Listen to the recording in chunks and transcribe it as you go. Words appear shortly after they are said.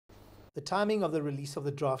The timing of the release of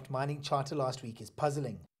the draft mining charter last week is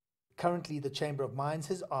puzzling. Currently, the Chamber of Mines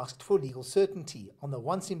has asked for legal certainty on the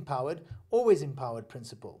once empowered, always empowered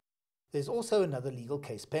principle. There's also another legal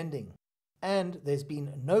case pending. And there's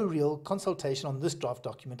been no real consultation on this draft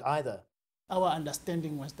document either. Our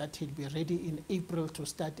understanding was that he'd be ready in April to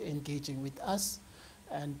start engaging with us,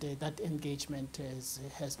 and that engagement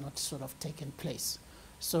has not sort of taken place.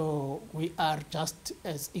 So we are just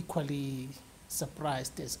as equally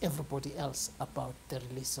surprised as everybody else about the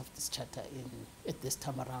release of this charter at this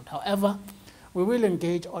time around. However, we will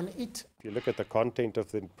engage on it. If you look at the content of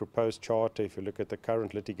the proposed charter, if you look at the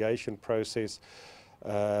current litigation process,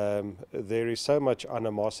 there is so much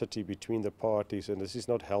animosity between the parties, and this is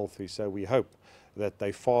not healthy. So we hope that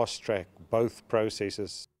they fast-track both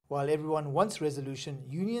processes. While everyone wants resolution,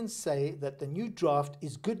 unions say that the new draft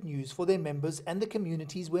is good news for their members and the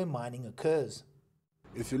communities where mining occurs.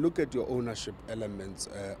 If you look at your ownership elements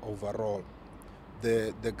overall,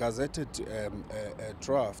 the gazetted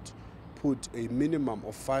draft put a minimum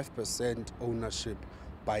of 5% ownership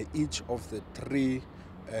by each of the three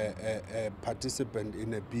participants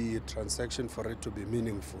in a BE transaction for it to be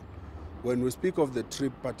meaningful. When we speak of the three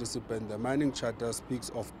participants, the mining charter speaks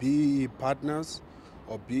of BE partners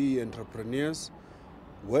or BE entrepreneurs,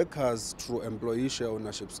 workers through employee share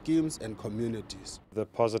ownership schemes, and communities. The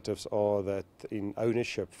positives are that in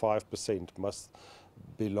ownership 5% must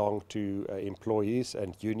belong to employees,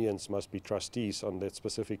 and unions must be trustees on that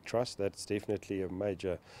specific trust. That's definitely a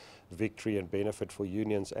major victory and benefit for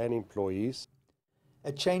unions and employees.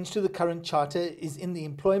 A change to the current charter is in the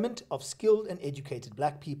employment of skilled and educated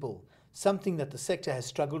black people, something that the sector has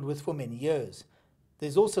struggled with for many years.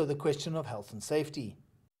 There's also the question of health and safety.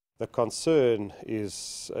 The concern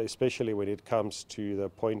is, especially when it comes to the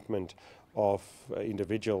appointment of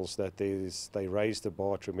individuals, that they raise the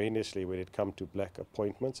bar tremendously when it comes to black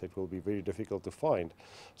appointments. It will be very difficult to find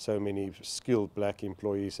so many skilled black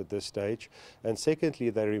employees at this stage. And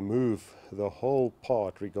secondly, they remove the whole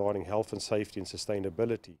part regarding health and safety and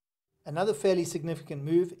sustainability. Another fairly significant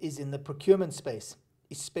move is in the procurement space,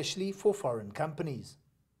 especially for foreign companies.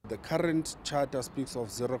 The current charter speaks of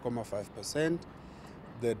 0.5%.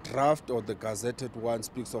 The draft or the gazetted one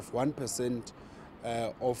speaks of 1%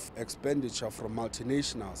 of expenditure from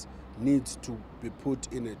multinationals needs to be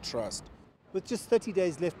put in a trust. With just 30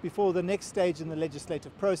 days left before the next stage in the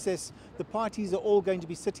legislative process, the parties are all going to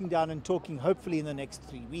be sitting down and talking, hopefully in the next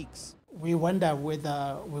 3 weeks. We wonder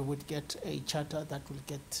whether we would get a charter that will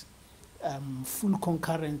get full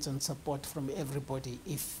concurrence and support from everybody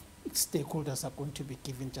if stakeholders are going to be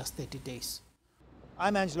given just 30 days.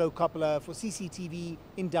 I'm Angelo Coppola for CCTV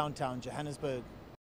in downtown Johannesburg.